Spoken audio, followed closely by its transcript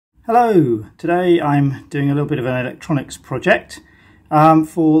Hello, today I'm doing a little bit of an electronics project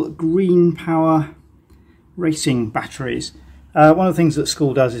for Green Power racing batteries. One of the things that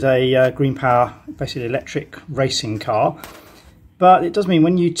school does is a Green Power, basically electric racing car, but it does mean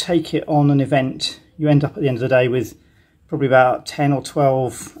when you take it on an event you end up at the end of the day with probably about 10 or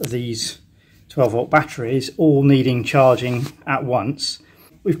 12 of these 12 volt batteries all needing charging at once.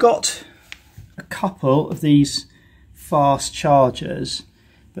 We've got a couple of these fast chargers,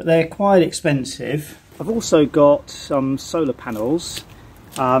 but they're quite expensive. I've also got some solar panels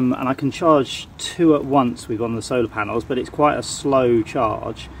and I can charge two at once with one of the solar panels, but it's quite a slow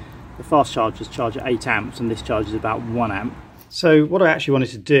charge. The fast chargers charge at 8 amps and this charges about 1 amp. So what I actually wanted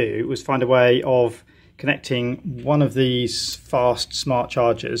to do was find a way of connecting one of these fast smart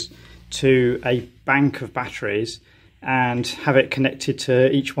chargers to a bank of batteries and have it connected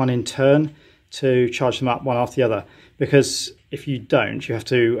to each one in turn to charge them up one after the other. Because if you don't, you have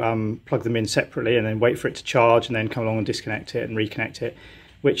to plug them in separately and then wait for it to charge and then come along and disconnect it and reconnect it,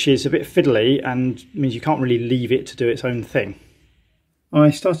 which is a bit fiddly and means you can't really leave it to do its own thing. I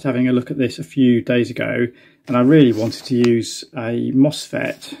started having a look at this a few days ago and I really wanted to use a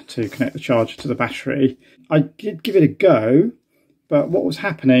MOSFET to connect the charger to the battery. I did give it a go, but what was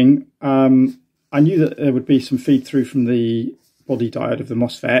happening, I knew that there would be some feed through from the body diode of the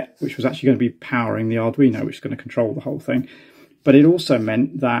MOSFET, which was actually going to be powering the Arduino, which is going to control the whole thing. But it also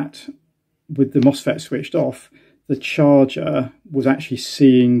meant that with the MOSFET switched off, the charger was actually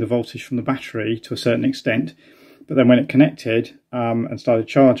seeing the voltage from the battery to a certain extent. But then when it connected and started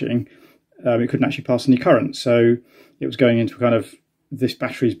charging, it couldn't actually pass any current. So it was going into kind of this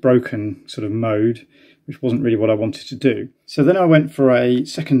battery's broken sort of mode, which wasn't really what I wanted to do. So then I went for a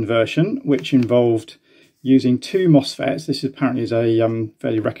second version, which involved using two MOSFETs. This apparently is a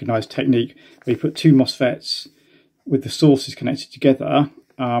fairly recognised technique where you put two MOSFETs with the sources connected together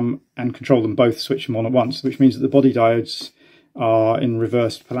and control them both, switch them on at once, which means that the body diodes are in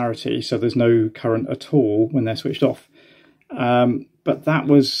reversed polarity, so there's no current at all when they're switched off. But that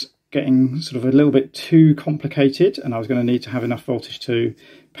was getting sort of a little bit too complicated and I was going to need to have enough voltage to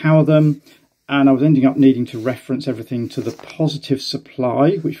power them. And I was ending up needing to reference everything to the positive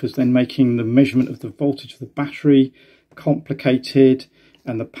supply, which was then making the measurement of the voltage of the battery complicated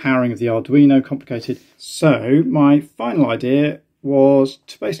and the powering of the Arduino complicated. So my final idea was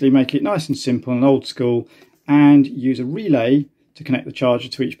to basically make it nice and simple and old school and use a relay to connect the charger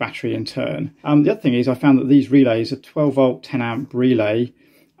to each battery in turn. The other thing is I found that these relays, a 12 volt 10 amp relay,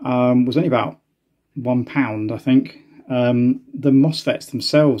 was only about £1, I think. The MOSFETs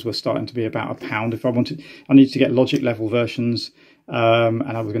themselves were starting to be about £1. If I needed to get logic level versions and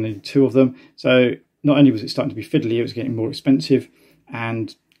I was going to need two of them. So not only was it starting to be fiddly, it was getting more expensive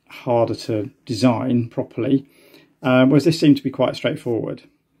and harder to design properly, whereas this seemed to be quite straightforward.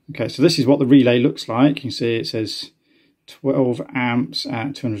 Okay, so this is what the relay looks like. You can see it says 12 amps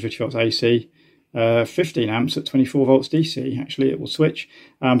at 250 volts AC, 15 amps at 24 volts DC. Actually, it will switch,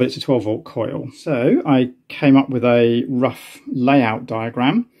 but it's a 12 volt coil. So I came up with a rough layout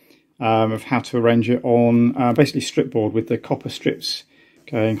diagram of how to arrange it on basically strip board with the copper strips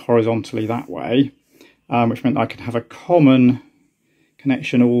going horizontally that way, which meant I could have a common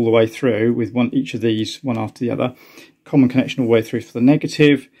connection all the way through with each of these one after the other. Common connection all the way through for the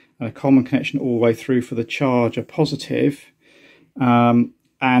negative and a common connection all the way through for the charger positive.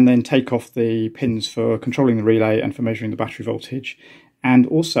 And then take off the pins for controlling the relay and for measuring the battery voltage, and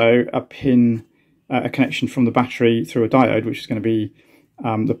also a connection from the battery through a diode, which is going to be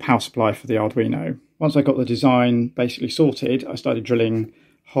the power supply for the Arduino. Once I got the design basically sorted, I started drilling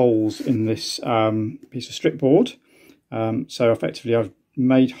holes in this piece of strip board. So effectively I've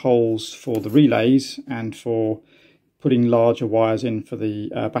made holes for the relays and for putting larger wires in for the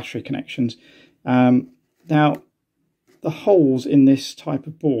battery connections. Now, the holes in this type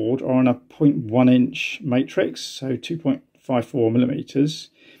of board are on a 0.1 inch matrix, so 2.54 millimeters.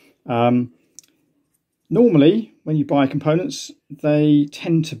 Normally, when you buy components, they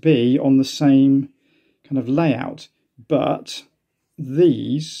tend to be on the same kind of layout, but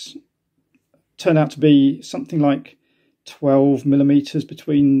these turned out to be something like 12 millimeters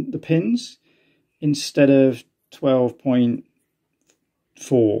between the pins instead of 12.4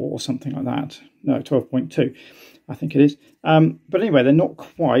 or something like that. No, 12.2. I think it is. But anyway, they're not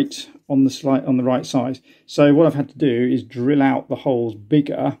quite on the right size. So what I've had to do is drill out the holes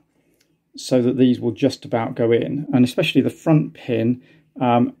bigger so that these will just about go in. And especially the front pin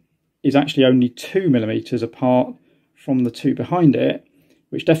is actually only 2 millimeters apart from the two behind it,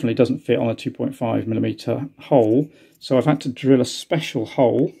 which definitely doesn't fit on a 2.5 millimeter hole. So I've had to drill a special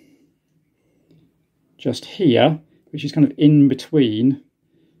hole just here, which is kind of in between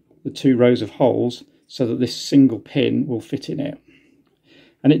the 2 rows of holes so that this single pin will fit in it.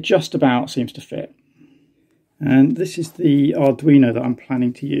 And it just about seems to fit. And this is the Arduino that I'm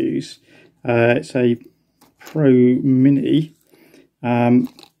planning to use. It's a Pro Mini.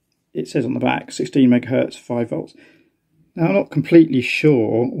 It says on the back 16 megahertz, 5 volts. Now I'm not completely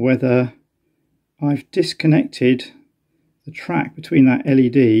sure whether I've disconnected the track between that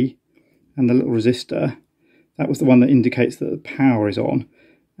LED and the little resistor. That was the one that indicates that the power is on.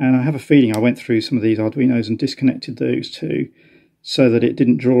 And I have a feeling I went through some of these Arduinos and disconnected those two so that it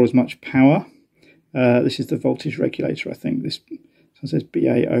didn't draw as much power. This is the voltage regulator, I think. This says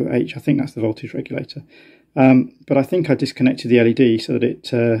BAOH. I think that's the voltage regulator. But I think I disconnected the LED so that it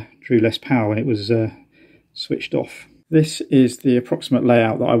drew less power when it was switched off. This is the approximate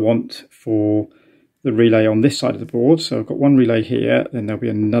layout that I want for the relay on this side of the board. So I've got one relay here, then there'll be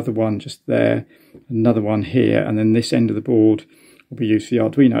another one just there, another one here, and then this end of the board will be used for the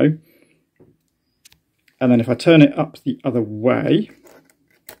Arduino. And then if I turn it up the other way,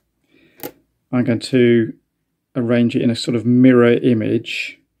 I'm going to arrange it in a sort of mirror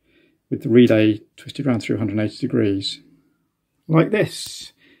image with the relay twisted around 380 degrees. Like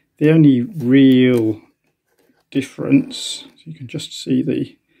this. The only real difference, so you can just see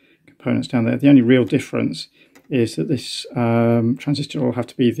the components down there, the only real difference is that this transistor will have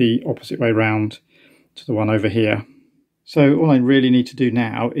to be the opposite way round to the one over here. So all I really need to do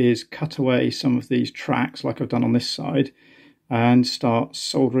now is cut away some of these tracks like I've done on this side and start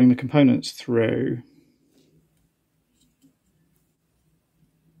soldering the components through.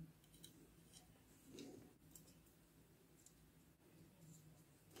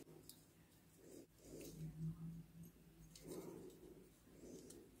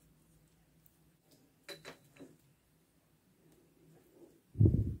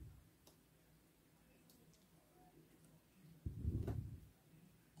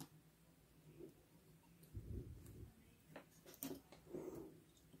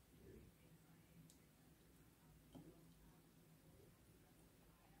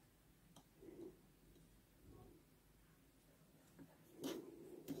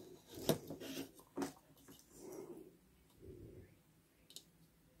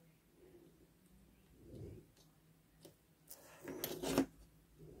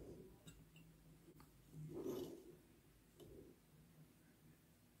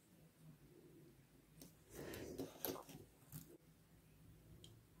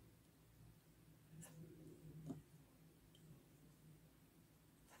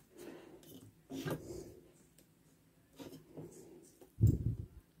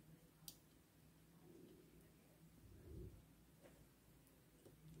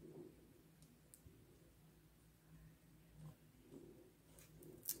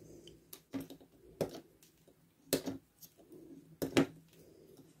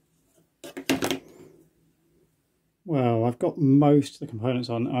 Well, I've got most of the components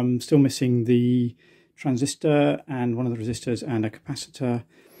on. I'm still missing the transistor and one of the resistors and a capacitor.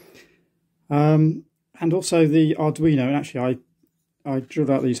 And also the Arduino. And actually I drilled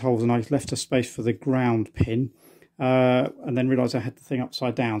out these holes and I left a space for the ground pin. And then realised I had the thing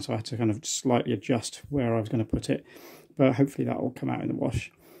upside down, so I had to kind of slightly adjust where I was going to put it. But hopefully that will come out in the wash.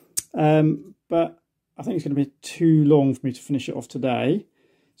 But I think it's going to be too long for me to finish it off today.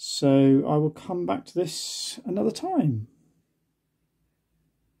 So I will come back to this another time.